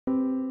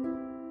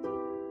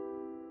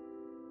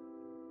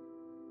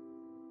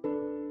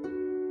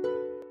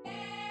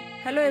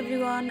Hello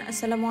everyone,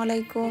 আসসালামু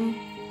আলাইকুম।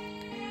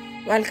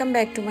 Welcome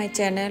back to my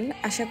channel.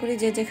 আশা করি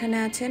যে যেখানে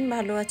আছেন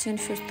ভালো আছেন,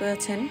 সুস্থ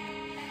আছেন।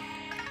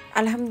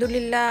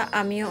 আলহামদুলিল্লাহ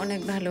আমিও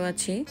অনেক ভালো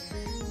আছি।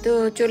 তো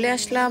চলে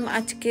আসলাম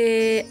আজকে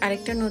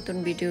আরেকটা নতুন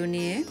ভিডিও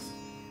নিয়ে।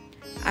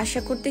 আশা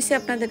করতেছি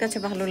আপনাদের কাছে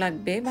ভালো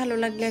লাগবে। ভালো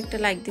লাগলে একটা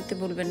লাইক দিতে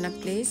ভুলবেন না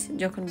প্লিজ।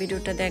 যখন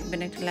ভিডিওটা দেখবেন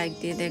একটা লাইক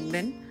দিয়ে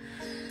দেখবেন।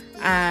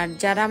 আর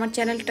যারা আমার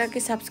চ্যানেলটাকে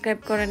সাবস্ক্রাইব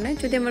করেন না,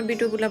 যদি আমার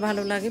ভিডিওগুলো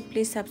ভালো লাগে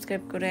প্লিজ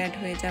সাবস্ক্রাইব করে অ্যাড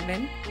হয়ে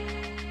যাবেন।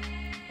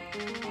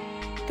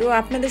 তো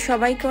আপনাদের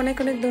সবাইকে অনেক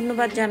অনেক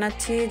ধন্যবাদ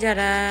জানাচ্ছি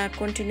যারা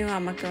কন্টিনিউ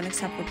আমাকে অনেক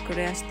সাপোর্ট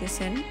করে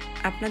আসতেছেন।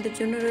 আপনাদের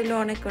জন্য রইল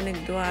অনেক অনেক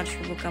দোয়া আর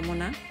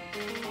শুভকামনা।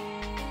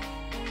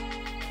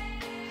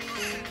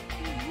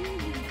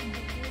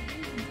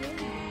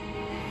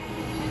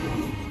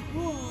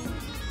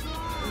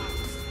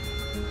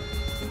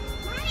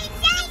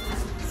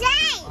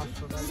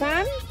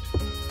 Sun?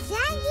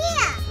 Sun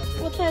here.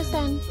 What's her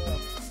sun?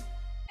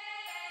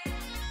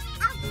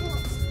 Apple.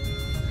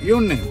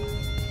 Your name.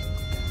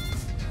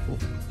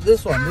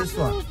 This one.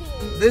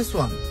 This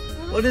one.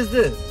 What is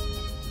this?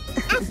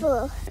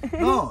 Apple.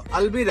 No,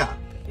 Albira.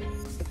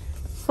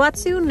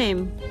 What's your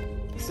name?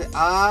 Say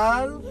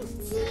Al.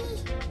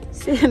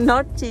 Say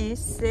not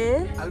cheese, say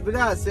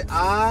Albira, say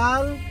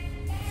Al.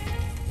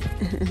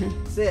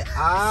 Say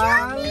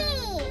Al.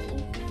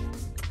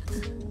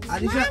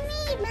 Arisha.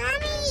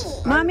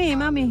 Mommy.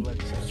 Mommy.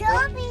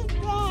 Show me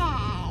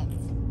that.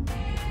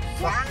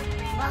 Show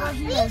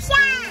me.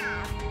 Fisha.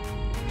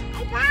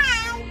 Bye.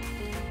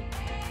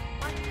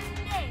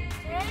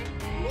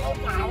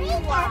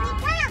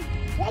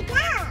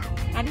 Rika.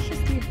 Arisha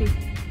sleeping.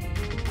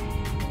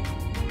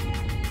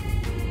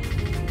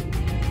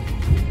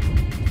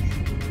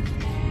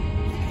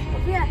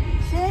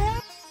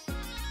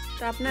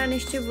 তো আপনারা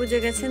নিশ্চয়ই বুঝে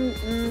গেছেন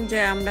যে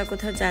আমরা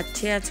কোথাও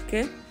যাচ্ছি আজকে।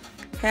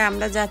 হ্যাঁ,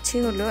 আমরা যাচ্ছি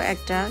হলো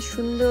একটা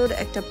সুন্দর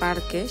একটা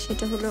পার্কে।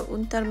 সেটা হলো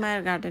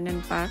untermayer গার্ডেন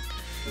অ্যান্ড পার্ক।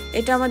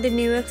 এটা আমাদের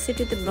নিউ ইয়র্ক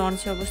সিটিতে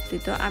ব্রঞ্চে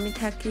অবস্থিত। আমি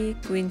থাকি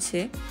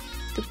কুইন্সে।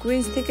 তো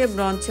কুইন্স থেকে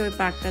ব্রঞ্চে ওই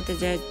পার্কটাতে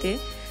যাইতে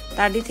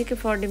 30 থেকে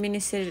 40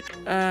 মিনিটসের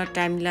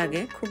টাইম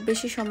লাগে। খুব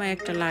বেশি সময়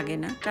একটা লাগে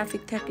না।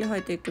 ট্রাফিক থাকলে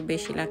হয়তো একটু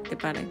বেশি লাগতে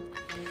পারে।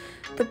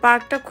 তো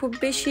পার্কটা খুব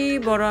বেশি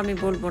বড় আমি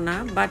বলবো না,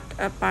 বাট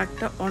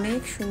পার্কটা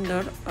অনেক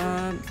সুন্দর।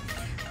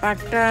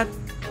 পার্কটা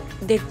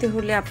দেখতে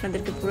হলে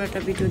আপনাদেরকে পুরোটা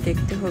ভিডিও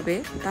দেখতে হবে,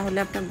 তাহলে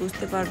আপনারা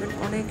বুঝতে পারবেন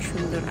অনেক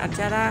সুন্দর। আর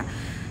যারা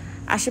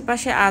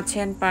আশেপাশে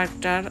আছেন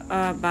পার্কটার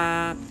বা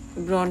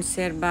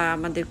ব্রন্সের বা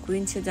আমাদের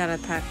কুইন্সে যারা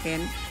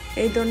থাকেন,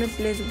 এই ধরনের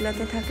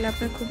প্লেসগুলোতে থাকলে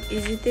আপনারা খুব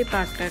ইজিতে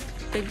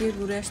পার্কটাতে গিয়ে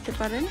ঘুরে আসতে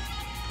পারেন।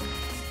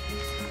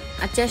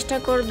 আর চেষ্টা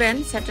করবেন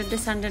স্যাটারডে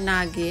সানডে না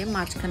গিয়ে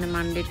মাঝখানে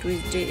মানডে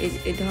টুইসডে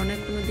এই ধরনের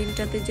কোনো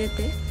দিনটাতে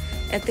যেতে।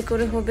 এতে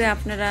করে হবে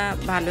আপনারা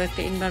ভালো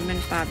একটা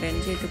এনভায়রনমেন্ট পাবেন,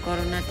 যেহেতু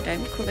করোনার টাইম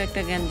খুব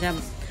একটা গ্যাঞ্জাম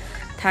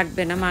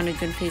থাকবে না,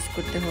 মানুষজন ফেস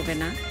করতে হবে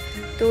না।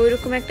 তো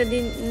ওইরকম একটা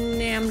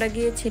দিনে আমরা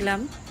গিয়েছিলাম,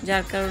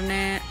 যার কারণে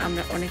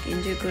আমরা অনেক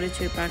এনজয় করেছি।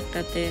 ওই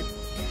পার্কটাতে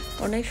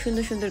অনেক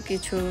সুন্দর সুন্দর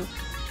কিছু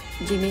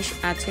জিনিস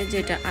আছে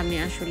যেটা আমি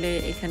আসলে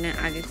এখানে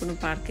আগে কোনো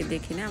পার্কে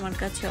দেখি না। আমার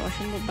কাছে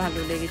অসম্ভব ভালো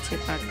লেগেছে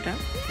পার্কটা।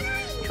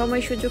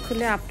 সময় সুযোগ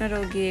হলে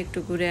আপনারাও গিয়ে একটু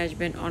ঘুরে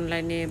আসবেন।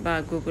 অনলাইনে বা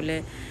গুগলে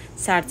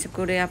সার্চ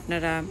করে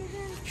আপনারা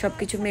সব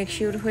কিছু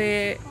মেকশিওর হয়ে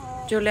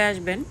চলে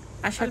আসবেন।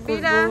 আশা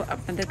করব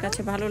আপনাদের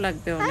কাছে ভালো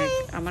লাগবে অনেক।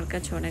 আমার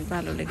কাছে অনেক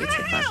ভালো লেগেছে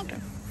পার্কটা।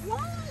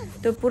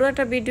 তো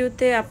পুরোটা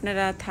ভিডিওতে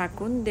আপনারা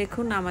থাকুন,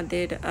 দেখুন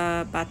আমাদের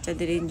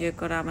বাচ্চাদের এনজয়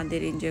করা, আমাদের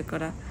এনজয়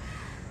করা।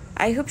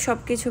 আই হোপ সব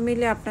কিছু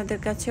মিলে আপনাদের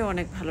কাছে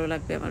অনেক ভালো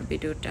লাগবে আমার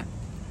ভিডিওটা।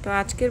 তো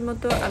আজকের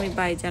মতো আমি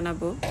বাই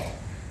জানাবো।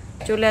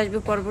 চলে আসবো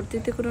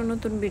পরবর্তীতে কোনো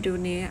নতুন ভিডিও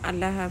নিয়ে।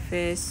 আল্লাহ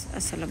হাফেজ,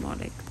 আসসালামু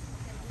আলাইকুম।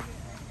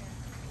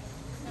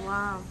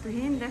 ওয়াও,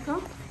 তুহিন দেখো,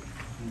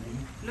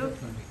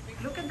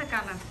 look at the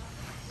color.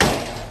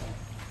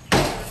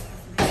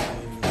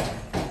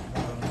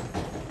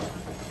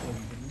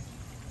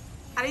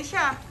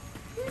 Arisha,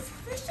 There's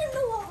fish in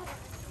the water.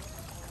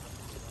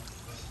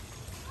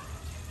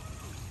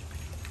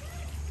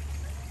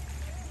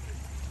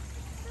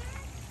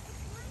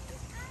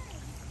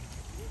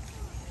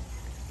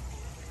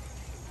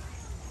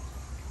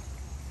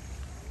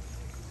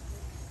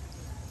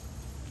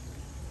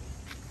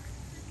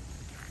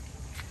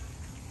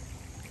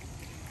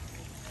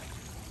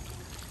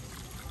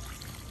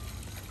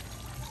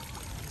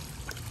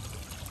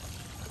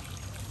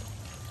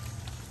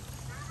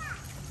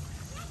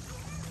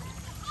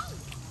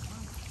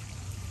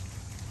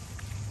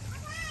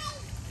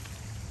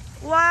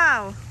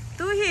 Wow,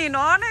 Tuhin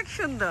অনেক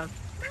সুন্দর।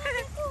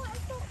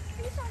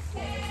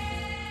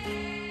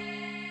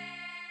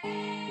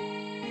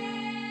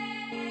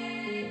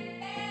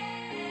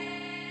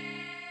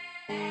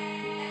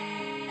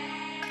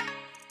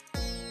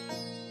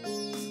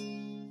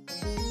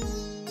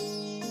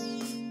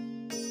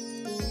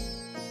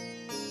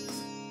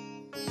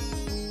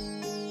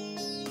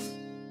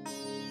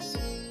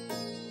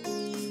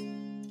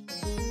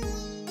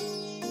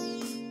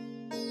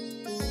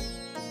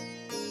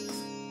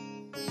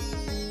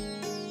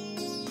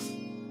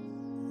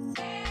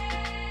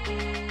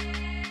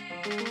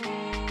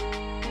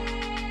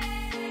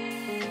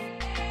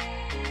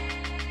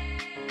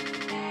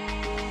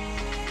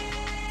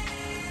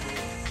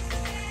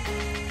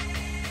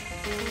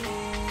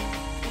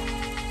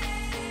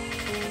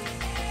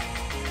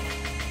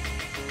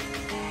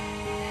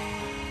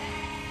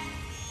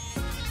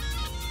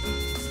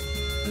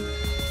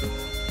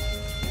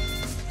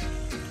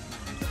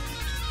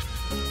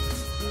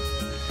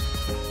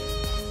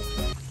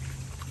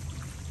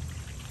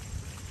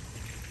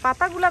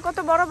 পাতাগুলা কত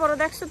বড় বড়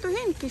দেখছো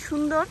তুহিন, কি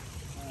সুন্দর।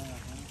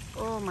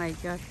 ও মাই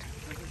গড,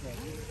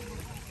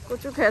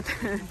 কচু ক্ষেত।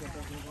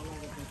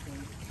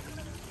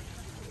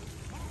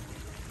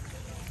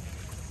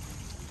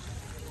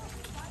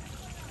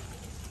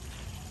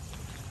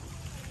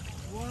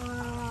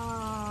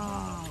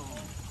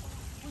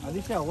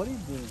 Alicia, what are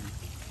you doing?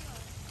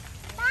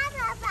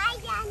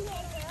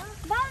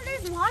 Mom,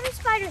 there's water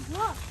spiders.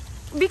 Look.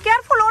 Be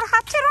careful, ওর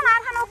হাত ছেড়ো না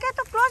আরহান, ওকে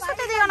তো ক্লোজ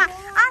হতে দিও না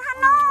আরহান।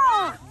 নো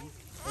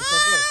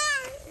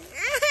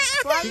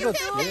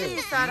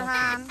প্লিজ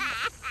আরহান,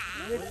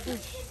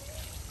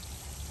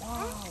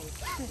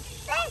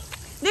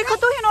 দেখো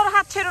তুহিন ওর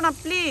হাত ছেড়ো না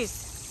প্লিজ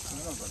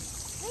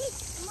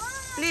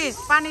প্লিজ।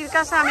 পানির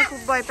কাছে আমি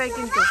খুব ভয় পাই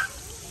কিন্তু।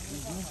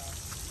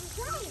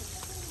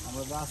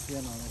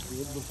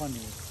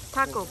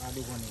 থাকো।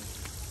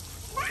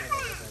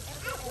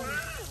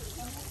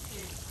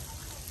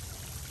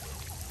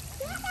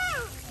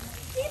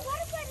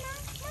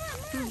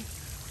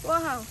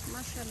 ওয়াও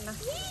মাশাআল্লাহ।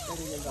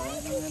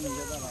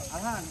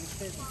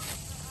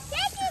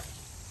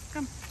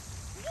 Come.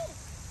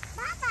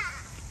 Papa.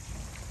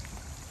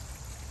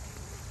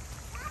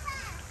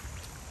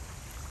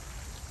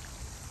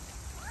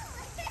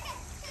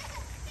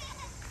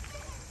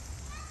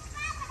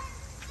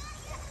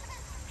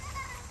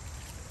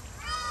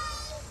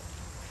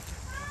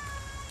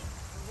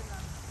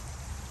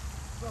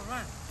 Go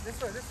run. This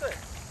way, this way.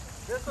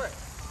 This way.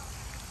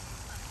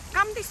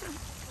 Come this way.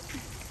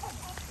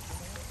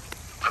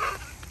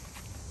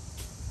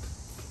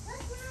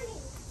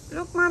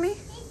 Look, mommy.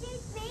 This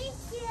is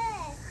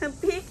picture.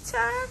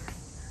 Picture.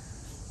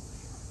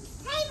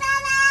 Hey,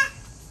 Mama.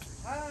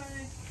 Hi.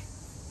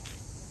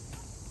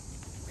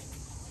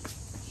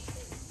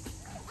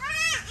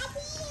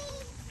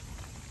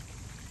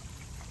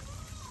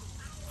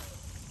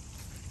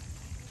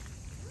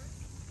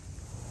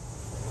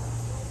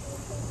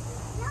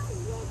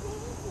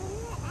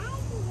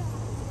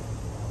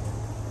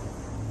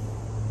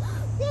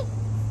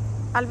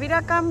 Alvira,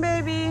 come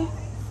baby.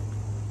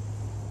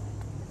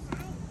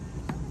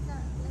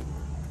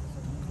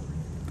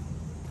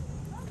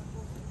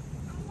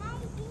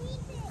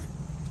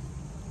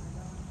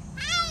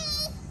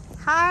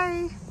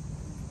 Hi.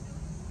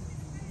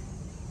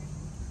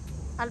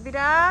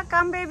 Alvira,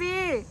 come baby.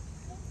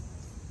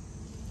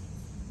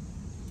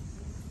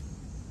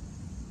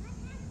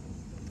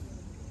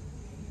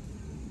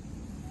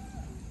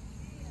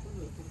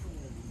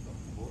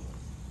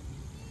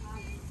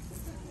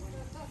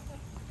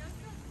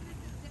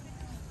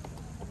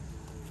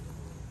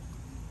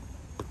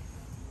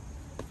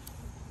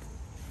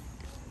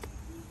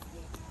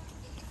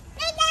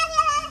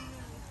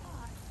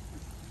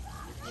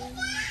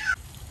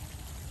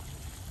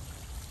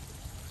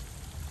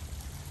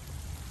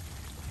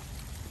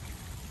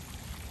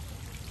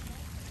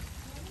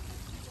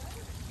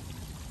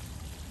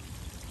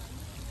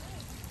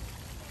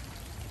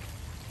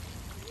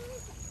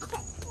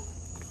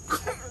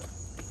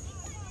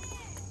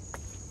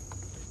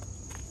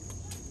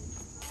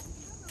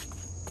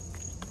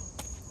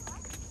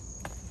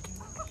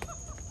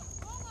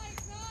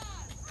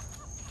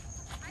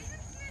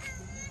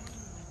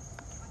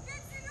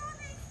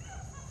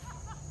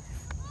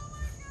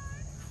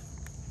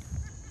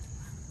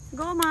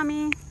 Go,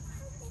 mommy.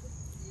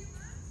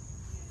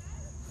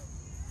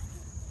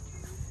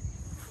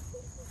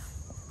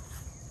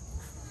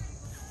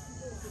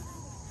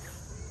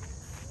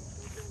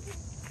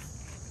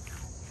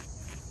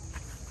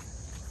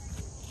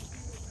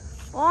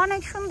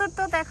 অনেক সুন্দর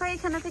তো, দেখো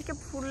এখানে থেকে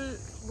ফুল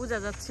বোঝা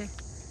যাচ্ছে।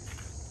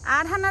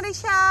 আর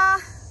হানারিশা,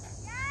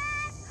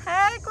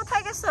 হ্যাঁ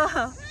কোথায় গেছো?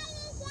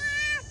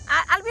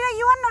 Alvira,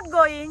 you are not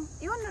going.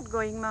 You are not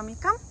going, mommy.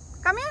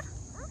 Come here.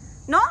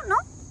 No, no.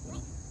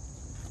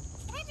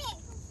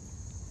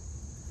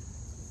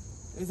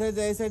 This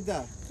side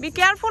there. Be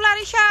careful,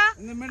 Arisha.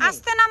 In the middle.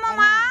 Aste na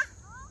mama.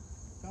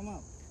 Come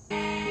up.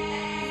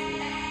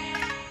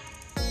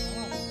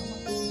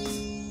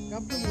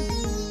 Come to me.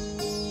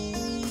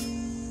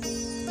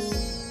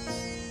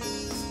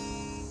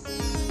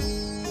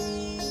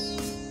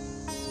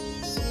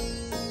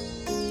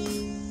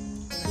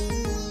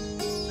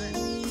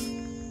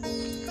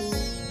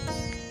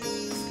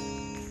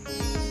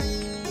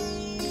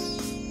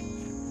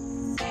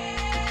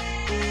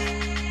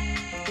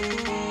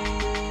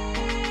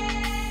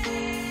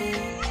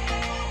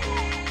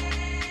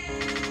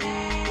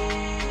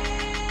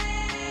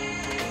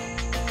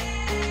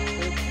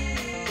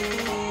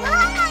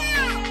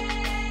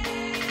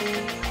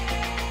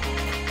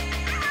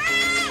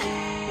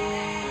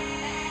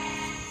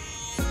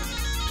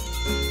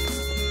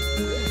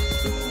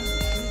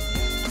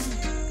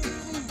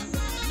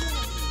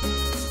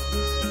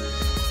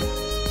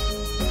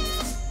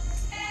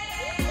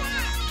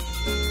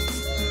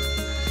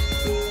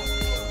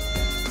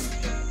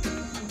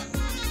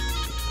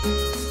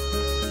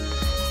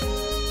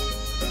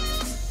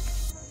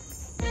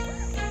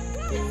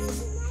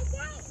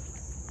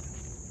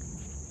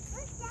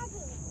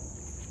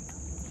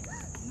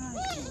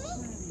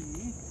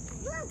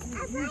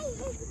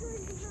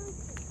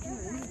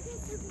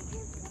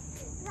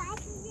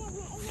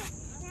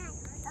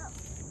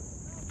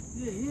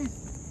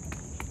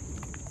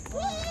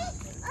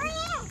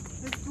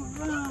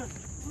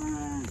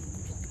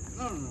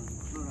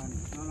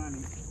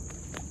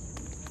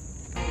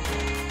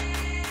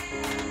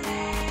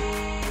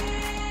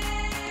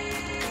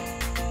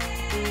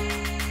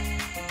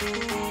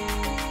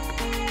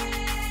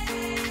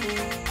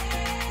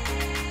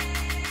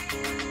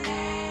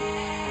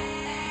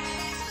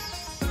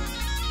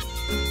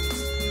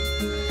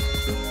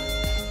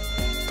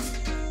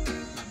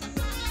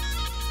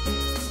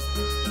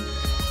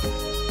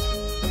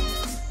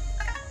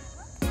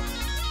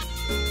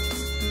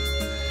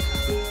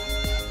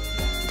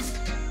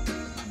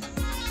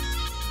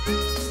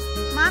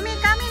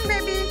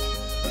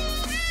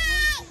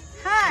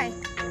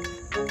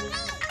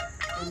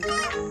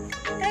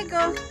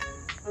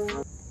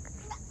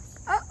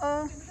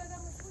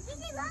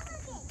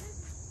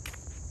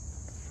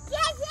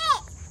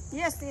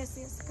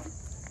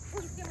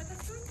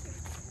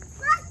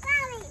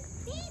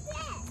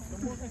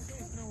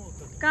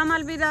 Come,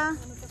 Alvira.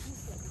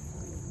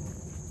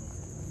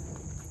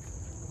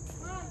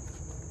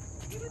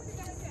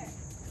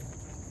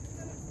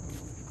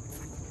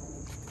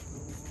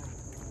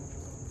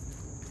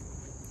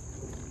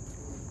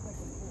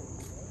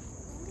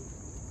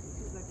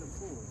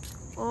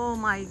 Oh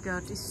my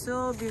God, it's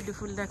so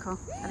beautiful. देखो,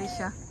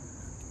 Arisha.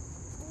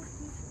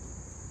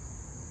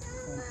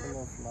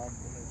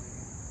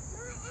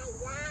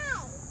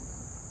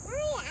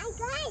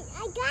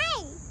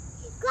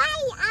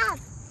 Climb up.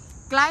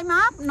 Climb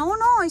up? No,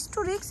 it's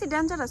too risky,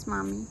 dangerous,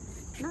 mommy.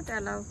 Not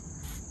allowed.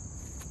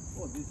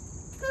 Oh, this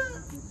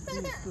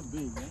is too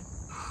big, eh?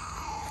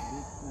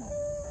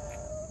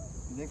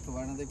 देख तो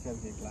वाना देख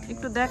करके climb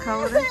একটু দেখাও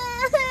রে।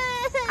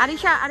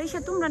 আরিশা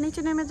তোমরা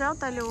নিচে নেমে যাও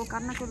তাহলে ও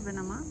কান্না করবে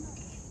না মা।